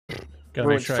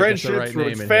Ruins friendships,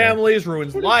 ruins families,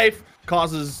 ruins life,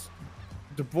 causes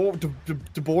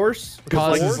divorce.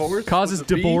 Causes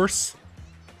divorce.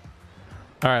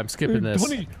 All right, I'm skipping this.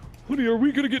 Honey, are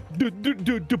we gonna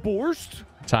get divorced?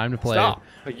 Time to play. Stop.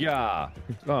 Yeah.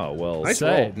 Oh well. Nice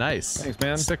roll. Nice. Thanks,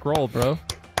 man. Sick roll, bro.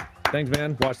 Thanks,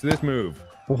 man. Watch this move.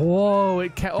 Whoa!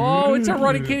 It's a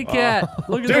running kitty cat.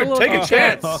 Look at that. Dude, take a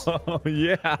chance. Oh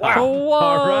yeah. Wow. Whoa!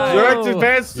 All right. Direct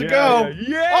advance to go.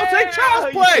 Yeah. I'll take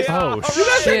Child's place. Oh, You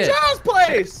gotta take shit. Child's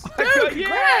place. Dude,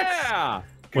 congrats. Yeah.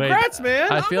 Congrats,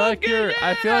 man. I feel like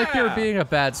you're being a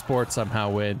bad sport somehow,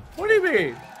 Wade. What do you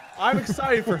mean? I'm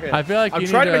excited for him. I feel like I'm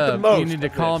trying to make the most. you need to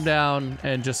of calm this. down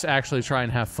and just actually try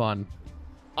and have fun.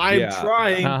 I'm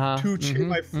trying to cheer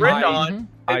my friend on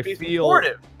and be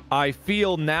supportive. I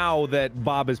feel now that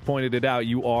Bob has pointed it out,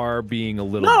 you are being a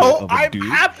little bit No, of a I'm douche.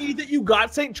 happy that you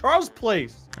got St. Charles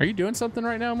Place. Are you doing something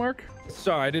right now, Mark?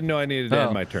 Sorry, I didn't know I needed to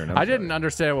end my turn. I didn't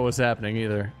understand what was happening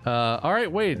either. All right,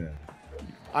 Wade. Yeah.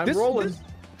 I'm rolling.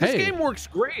 This game works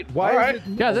great. Why? All right.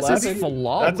 Yeah, this is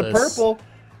flawless. That's a purple.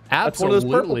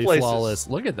 Absolutely places. flawless.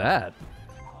 Look at that.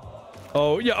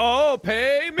 Oh yeah. Oh,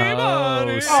 pay me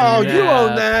money. Oh, you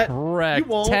own that. Wrecked.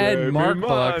 You won't. 10 Mark money.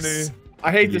 bucks.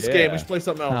 I hate this game. We should play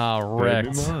something else. Oh,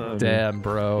 wrecked. Damn,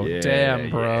 bro. Yeah, Damn,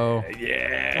 bro.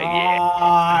 Yeah.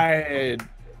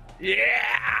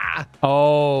 Yeah.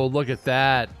 Oh, look at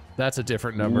that. That's a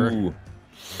different number. Ooh.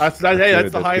 That's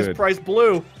the highest price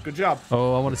blue. Good job.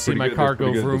 Oh, I want to see my good, car that's go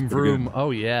pretty good, vroom that's pretty vroom.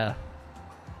 Oh yeah.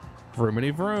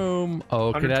 Vroomity vroom.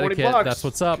 Oh, 120 Connecticut. bucks. That's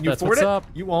what's up. Can you That's afford what's it? up.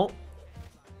 You won't.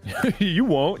 You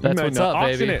won't. That's you might what's not up,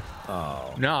 auction baby. It.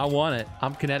 Oh. No, I want it.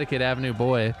 I'm Connecticut Avenue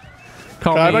boy.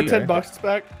 Call Can I me have my $10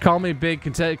 back? Call me big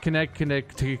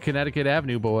Connecticut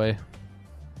Avenue boy.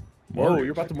 Whoa,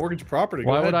 you're about to mortgage your property.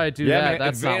 Why would I do that? man,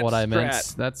 That's not what I meant.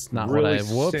 advanced strat. That's not Really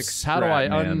what I. Whoops. sick How do I? strat,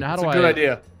 man. How It's do a I? good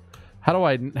idea. How do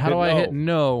I hit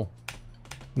no?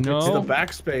 No. It's the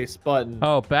backspace button.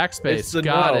 Oh, It's backspace. the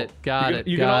Got no. it. Got it.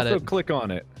 You can Got also it. click on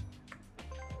it.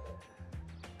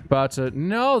 About to.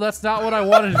 No, that's not what I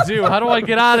wanted to do. How do I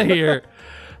get out of here?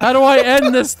 How do I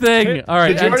end this thing? All right,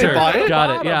 Did you already enter. buy it?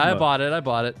 Got it. Yeah, I bought it. I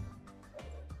bought it.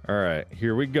 All right,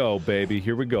 here we go, baby.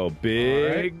 Here we go.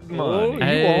 Big All right. money.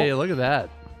 Hey, look at that.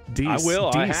 I will.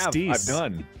 I have. Deece. I've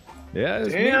done. Yeah,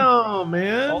 it's me. Damn,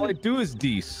 man. All I do is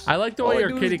Deece. I like the All way I your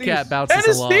do is kitty cat Deece.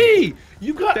 bounces along. Tennessee!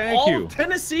 You got Thank all you. of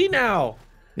Tennessee now.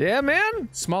 Yeah, man.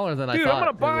 Smaller than Dude, I I'm thought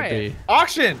gonna buy it would it. be.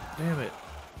 Auction. Damn it.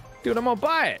 Dude, I'm gonna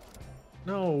buy it.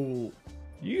 No.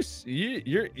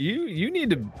 You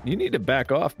need to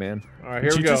back off, man. All right,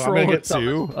 here Did we you go. just I'm roll gonna a get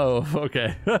something. 2? Oh,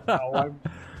 okay.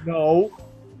 No.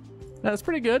 That's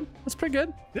pretty good. That's pretty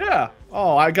good. Yeah.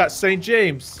 Oh, I got St.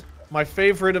 James, my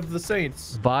favorite of the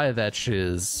Saints. Buy that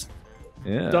shiz.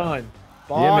 Yeah. Done. Yeah,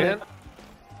 Bought man.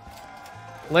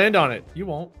 it. Land on it. You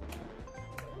won't.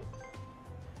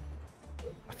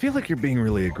 I feel like you're being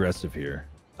really aggressive here.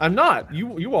 I'm not.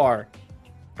 You are.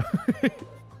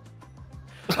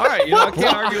 All right, you know, I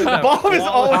can't argue with that. Bob is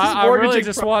always I really mortgaging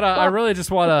just pro- wanna.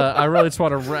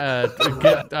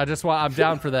 I'm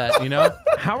down for that. You know.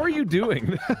 How are you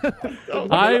doing?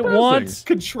 I want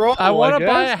control. I want to guess.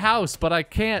 buy a house, but I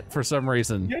can't for some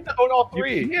reason. You have to own all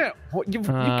three. Yeah, you can't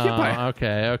buy.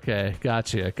 Okay.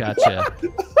 Gotcha.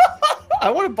 I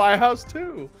want to buy a house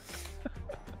too.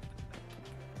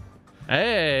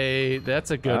 Hey,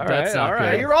 that's a good. All That's right, not all good.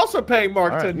 right. You're also paying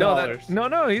Mark All right. $10.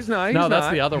 No, he's not. He's No, that's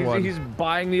not. the other one. He's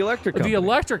buying the electric company. The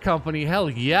electric company. Hell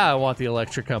yeah, I want the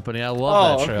electric company. I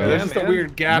love that show. okay. There's just a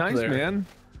weird gap nice, there. man.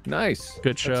 Nice.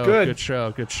 Good show. good.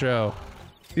 Good show.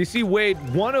 You see, Wade,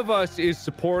 one of us is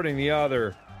supporting the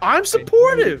other. I'm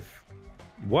supportive.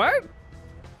 What?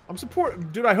 I'm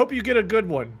supportive, dude. I hope you get a good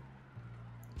one.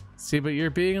 See, but you're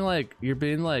being like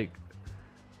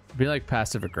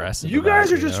passive aggressive. You about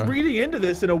guys it, are just know? reading into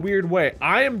this in a weird way.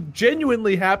 I am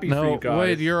genuinely happy for No, you guys.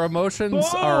 wait. Your emotions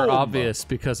are Boom! obvious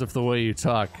because of the way you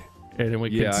talk, and we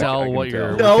Yeah, can I tell can what tell.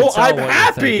 you're. No, we can tell I'm what you're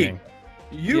happy. thinking.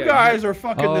 You Yeah, guys are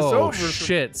fucking this Oh over. for-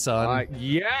 shit, son!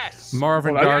 Yes.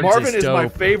 Marvin Well, Gardens Marvin is my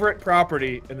dope. favorite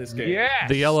property in this game. Yes.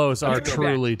 The yellows are Give me that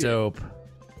truly shit. dope.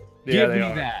 Yeah, Give they me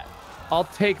are. that. I'll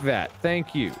take that.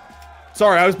 Thank you.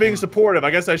 Sorry, I was being supportive.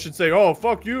 I guess I should say, oh,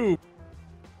 fuck you.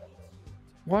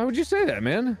 Why would you say that,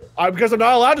 man? Because I'm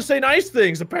not allowed to say nice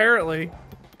things, apparently.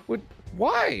 What?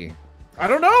 Why? I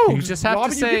don't know. You just have Robin,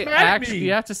 to you say get mad at me.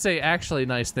 you have to say actually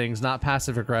nice things, not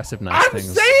passive aggressive nice I'm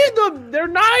things. saying them. They're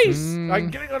nice. I'm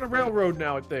getting on a railroad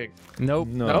now, I think. Nope.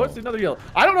 No, it's another yellow.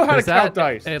 I don't know how Is to count that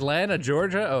dice. Atlanta,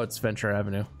 Georgia? Oh, it's Venture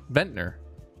Avenue. Ventnor.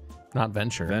 Not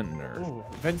Venture. Ventnor. Oh,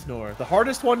 Ventnor, the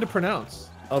hardest one to pronounce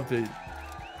of the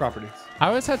properties. I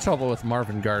always had trouble with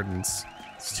Marvin Gardens.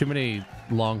 It's too many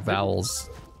long vowels.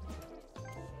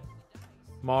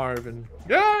 Marvin.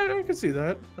 Yeah, I can see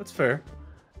that. That's fair.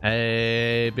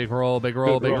 Hey, big roll, big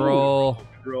roll, big roll.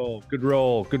 Good roll, good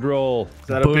roll, good roll. Is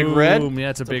that a big red? Yeah,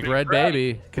 it's a big red,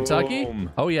 baby. Kentucky? Boom.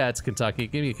 Oh, yeah, it's Kentucky.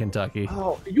 Give me Kentucky.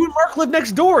 Oh, you and Mark live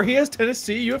next door. He has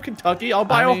Tennessee. You have Kentucky. I'll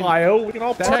buy Ohio. We can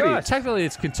all party. Technically,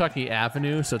 it's Kentucky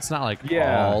Avenue, so it's not like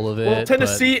all of it. Well,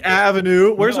 Tennessee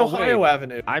Avenue. Where's Ohio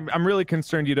Avenue? I'm really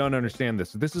concerned you don't understand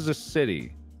this. This is a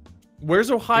city. Where's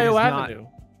Ohio Avenue?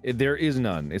 There is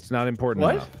none. It's not important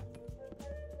what? enough.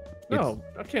 No,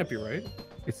 that can't be right.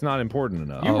 It's not important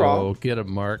enough. You're wrong. Oh, get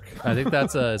him, Mark. I think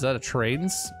that's a. Is that a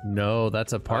trains? No,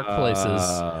 that's a Park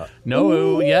Places. No,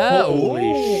 Ooh, yeah.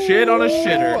 Holy shit on a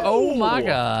shitter. Oh my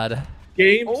God.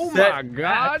 Game. My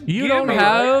God. You don't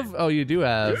have. Oh, you do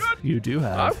have. You do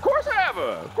have. Of course I have.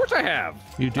 Of course I have.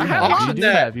 You do have. You do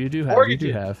have. You do have. You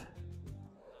do have.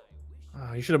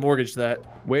 Oh, you should have mortgaged that.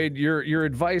 Wade, your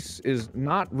advice is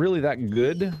not really that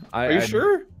good. Are you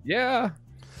sure? Yeah.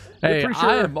 Hey, sure.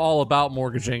 I am all about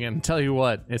mortgaging, and tell you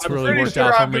what, it's I'm really worked sure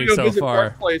out for I'm me gonna go so visit far.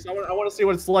 Mark's place. I want to see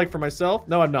what it's like for myself.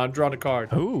 No, I'm not. I'm drawing a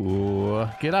card. Ooh,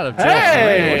 get out of jail.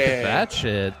 Hey! Look at that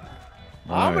shit.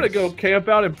 I'm gonna go camp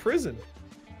out in prison.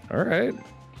 All right.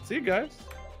 See you guys.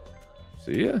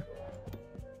 See ya.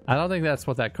 I don't think that's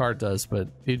what that card does, but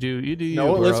you do.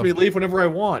 No, it lets me leave whenever I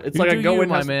want. It's like I go in,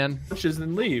 my man, lunches,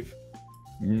 and leave.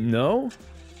 No.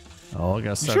 Oh, I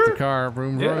gotta start the car.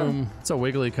 Vroom, vroom. It's a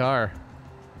wiggly car.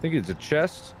 I think it's a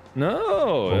chest.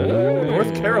 No.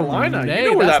 North Carolina. Hey,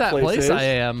 you know where that's that place is. I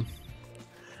am.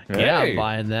 Hey. Yeah, I'm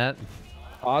buying that.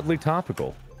 Oddly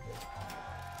topical.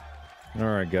 All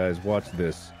right, guys, watch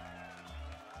this.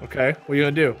 Okay, what are you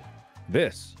gonna do?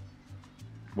 This.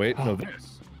 Wait, no,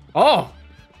 this. Oh,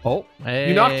 hey.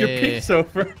 you knocked your piece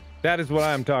over. That is what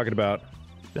I'm talking about.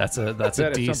 That's a That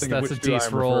is decent. something in That's a which to I am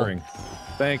decent roll. referring.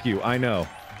 Thank you. I know.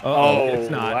 Oh, it's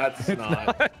not. That's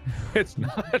not. It's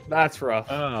not. That's rough.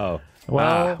 Oh.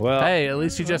 Well, well. hey, at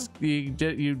least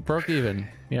you broke even.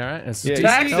 You all right? It's Yeah,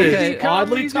 Taxes Okay.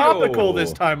 oddly Easy topical go.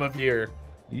 this time of year.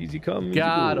 Easy come. Easy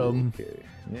Got go. 'em. Okay.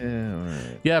 Yeah. All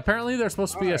right. Yeah, apparently there's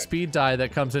supposed to be a speed die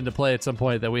that comes into play at some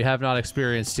point that we have not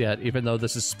experienced yet, even though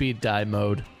this is speed die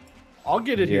mode. I'll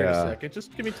get it here in a Yeah. second.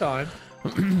 Just give me time.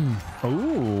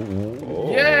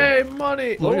 Ooh. Yay,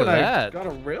 money! Look at and that. I got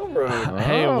a railroad.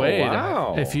 Hey, wait.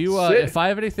 Wow. If you Sick. if I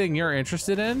have anything you're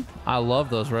interested in, I love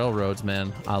those railroads,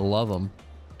 man. I love them.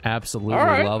 Absolutely All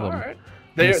right, love them. all right.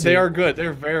 Let me see. They are good.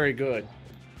 They're very good,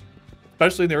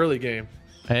 especially in the early game.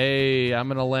 Hey, I'm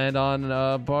gonna land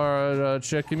on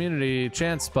Chick Community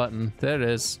Chance button. There it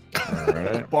is.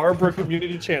 Barbara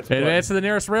Community Chance. Advance to the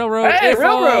nearest railroad. Hey,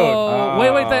 railroad!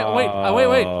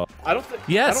 Wait. I don't think.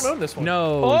 Yes. I don't own this one.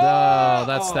 No,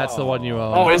 that's the one you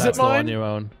own. Oh, is it That's the one mine? you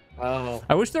own. Oh.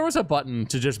 I wish there was a button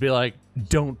to just be like,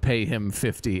 don't pay him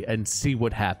 50 and see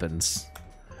what happens.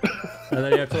 And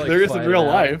then you have to like There is in fight real it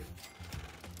out. life.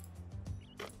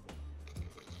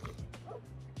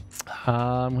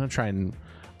 I'm gonna try and.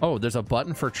 Oh, there's a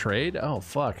button for trade. Oh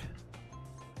fuck.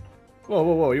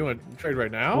 Whoa! You want to trade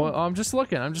right now? Well, I'm just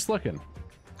looking.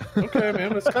 Okay,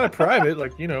 man. It's kind of private.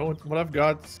 Like, you know, what I've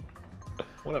got.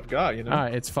 What I've got, you know. All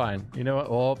right, it's fine. You know what?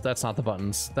 Oh, that's not the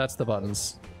buttons. That's the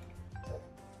buttons.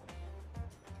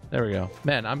 There we go.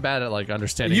 Man, I'm bad at like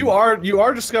understanding. You are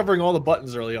discovering all the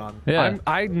buttons early on. Yeah.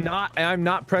 I'm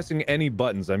not pressing any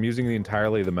buttons. I'm using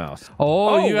entirely the mouse.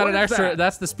 Oh, you got what an is extra. that?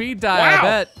 That's the speed die. I Wow,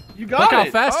 bet. you got Look how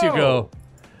it. fast you Oh. go.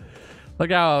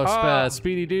 Look how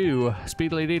speedy do.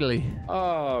 Speedily deedly.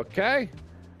 Okay.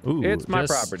 Ooh, It's my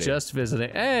property. Just visiting.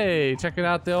 Hey, checking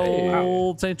out the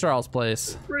old St. Charles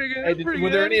place. Pretty good. Hey, were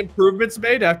there any improvements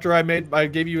made after I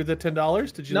gave you the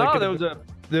 $10? Did you? No, like,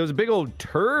 there was a big old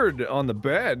turd on the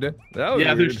bed. That was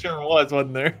Yeah, there weird. sure was,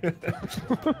 wasn't there?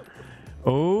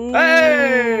 Oh,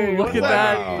 Hey, look what's at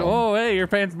that? that. Oh, hey, you're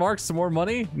paying Mark some more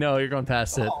money? No, you're going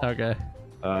past it. Okay.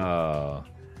 Oh,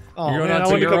 You're going man, I on to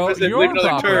wanted to your come own, visit and your leave own another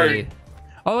property. turd.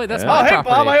 Oh, wait, that's Yeah. my Oh, hey, property.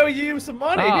 Bob, I owe you some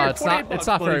money. Oh, Here, it's not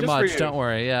 $28 very buddy, just for much. you. Don't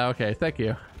worry. Yeah, okay. Thank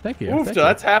you. Thank you. Oof, Thank you.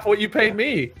 that's half what you paid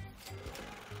me.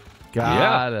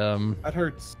 Got him. That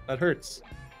hurts. That hurts.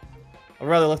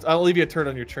 I'll leave you a turd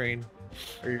on your train.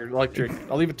 Or your electric.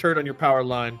 I'll leave a turd on your power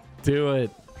line. Do it.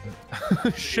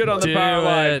 Shit on the Do power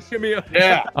line. it. Give me a.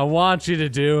 Yeah. I want you to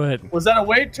do it. Was that a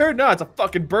weight turd? No, it's a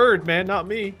fucking bird, man, not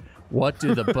me. What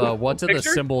do the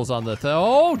Picture? symbols on the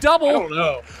oh, double. I don't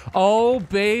know. Oh,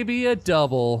 baby, a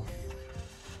double.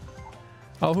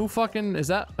 Oh, who fucking is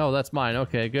that? Oh, that's mine.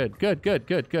 Okay, good. It's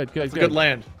a good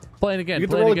land. Playing again. You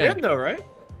get to roll again, though, right?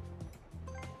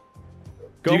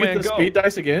 Go, Do you man, get the go. speed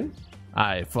dice again?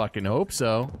 I fucking hope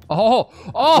so. Oh,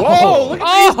 Whoa, look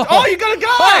at these. Oh, you got a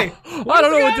guy! I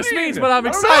don't know what this means, but I'm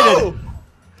excited.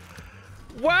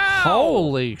 Wow!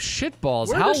 Holy shitballs!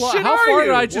 Where How the shit how are far did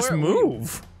you? I just Where-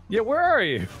 move? Yeah, where are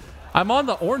you? I'm on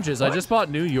the oranges. I just bought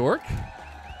New York.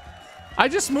 I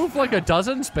just moved like a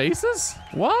dozen spaces.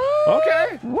 What?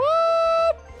 Okay.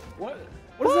 What? What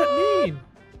does that mean?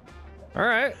 All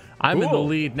right. I'm in the Cool.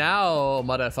 lead now,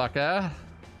 motherfucker.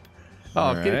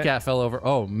 Oh, kitty Alright. cat fell over.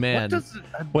 Oh man. What does it,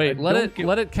 Wait, I let don't it get-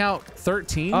 let it count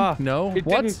 13. No, It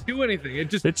what? didn't do anything. It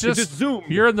just It's just zoomed.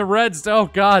 You're in the reds. Oh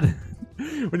god.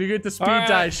 When you get the speed Alright.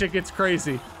 die, shit gets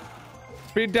crazy.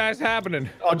 Speed die's happening.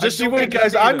 Oh, just I you don't wait, get to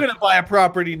guys. see I'm this. gonna buy a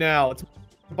property now. Let's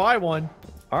buy one.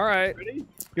 All right. Ready?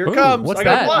 Here it Ooh, comes. What's I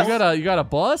got that? a bus. You got a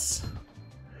bus?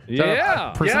 Is that a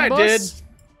Yeah. prison Yeah, I bus?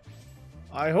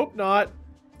 I hope not.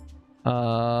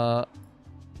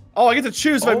 Oh, I get to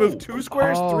choose if I move 2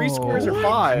 squares, 3 squares, or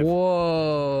 5.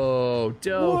 Whoa,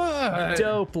 dope, What?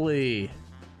 dopely.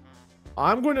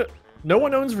 I'm going to... No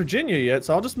one owns Virginia yet,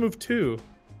 so I'll just move 2.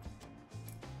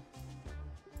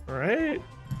 All right.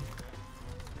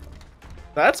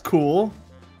 That's cool.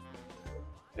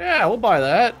 Yeah, we'll buy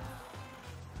that.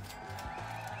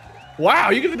 Wow,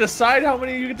 you get to decide how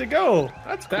many you get to go.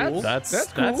 That's cool. That's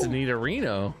cool. neat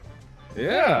arena.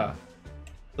 Yeah.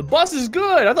 The bus is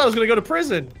good. I thought I was going to go to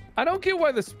prison. I don't get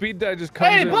why the speed die just comes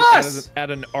Hey, in bus! at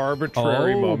an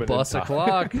arbitrary moment. Bus in time.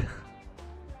 o'clock.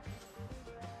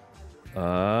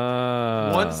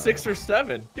 1, 6, or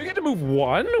 7. You get to move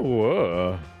 1?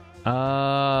 Whoa.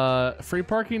 Free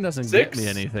parking doesn't 6? get me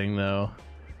anything though.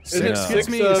 Isn't it 6, Gets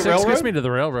me, 6 railroad? gets me to the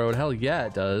railroad. Hell yeah,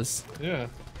 it does. Yeah.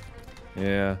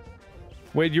 Yeah.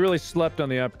 Wade, you really slept on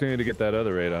the opportunity to get that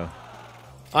other radar.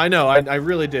 I know. I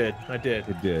really did. I did.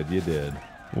 You did. You did.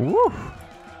 Woo.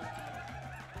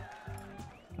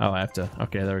 Oh, I have to.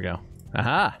 Okay, there we go.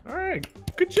 Aha. All right.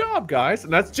 Good job, guys.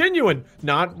 And that's genuine,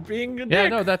 not being a Yeah,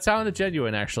 dick. no, that sounded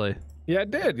genuine actually. Yeah,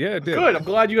 it did. Yeah, it did. Good. I'm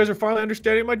glad you guys are finally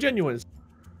understanding my genuines.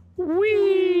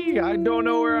 Whee! I don't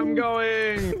know where I'm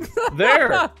going.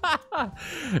 There.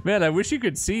 Man, I wish you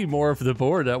could see more of the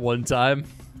board at one time.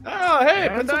 Oh, hey,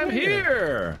 And I'm Pennsylvania.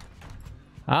 here.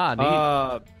 Ah,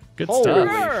 neat. Good Holy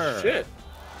stuff. shit.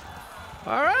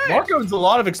 All right. Mark owns a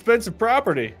lot of expensive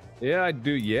property. Yeah, I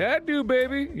do. Yeah, I do,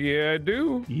 baby. Yeah, I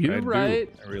do. You I do. right.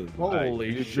 I really do.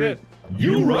 Holy shit.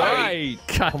 You right.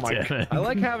 God Oh my damn it. I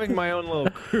like having my own little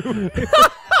crew.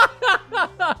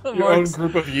 Your own Mark's,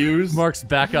 group of yous. Mark's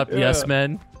backup Yeah. yes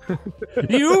men.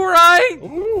 You right?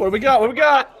 Ooh, what do we got? What do we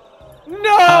got? No!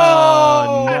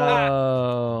 Oh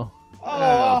no.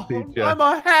 Oh, That'll teach ya. I'm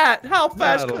a hat. How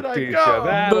fast That'll could I teach go? ya.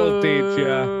 That'll teach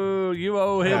ya. Boo, you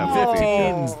owe him That'll teach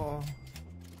 15s.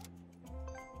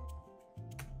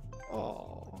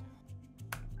 Oh.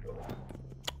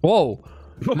 Whoa.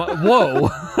 Whoa.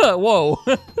 Whoa.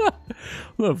 What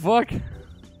the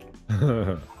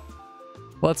fuck?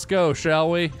 Let's go, shall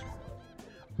we?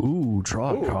 Ooh,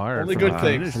 draw Ooh, a card. only from good a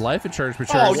things. Life insurance Oh,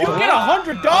 maturity. you get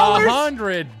 $100?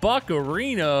 100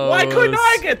 buccarinos. Why couldn't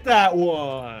I get that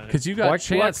one? Because you got Why-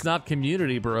 chance, not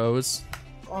community, bros.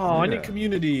 Oh, I Yeah. need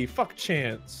community. Fuck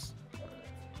chance.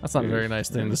 That's not a very nice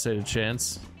thing to say to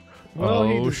chance. Well,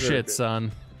 he Oh deserved shit, it.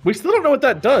 son. We still don't know what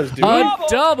that does, do we? A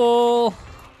double.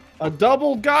 A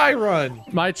double guy run.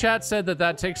 My chat said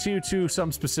that takes you to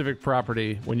some specific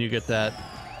property when you get that.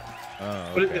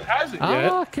 But it hasn't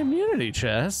yet. Ah, community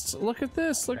chest. Look at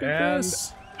this. Look at And-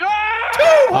 this.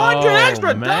 200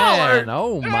 extra man. dollars.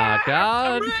 Oh my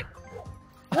god.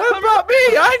 What about me?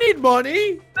 I need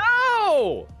money.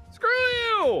 No! Screw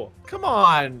you! Come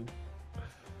on.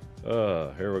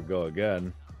 Here we go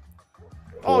again.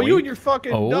 Oh, you and your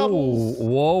fucking Oh, doubles.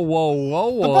 whoa, whoa, whoa,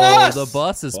 whoa. bus! The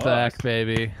bus is Bus. back,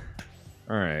 baby.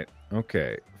 All right.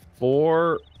 Okay.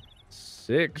 4,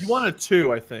 6. You want a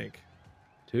 2, I think.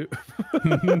 2.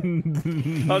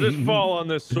 I'll just fall on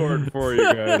this sword for you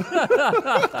guys.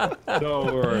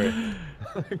 Don't worry.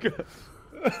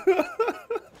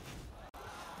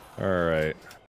 All right.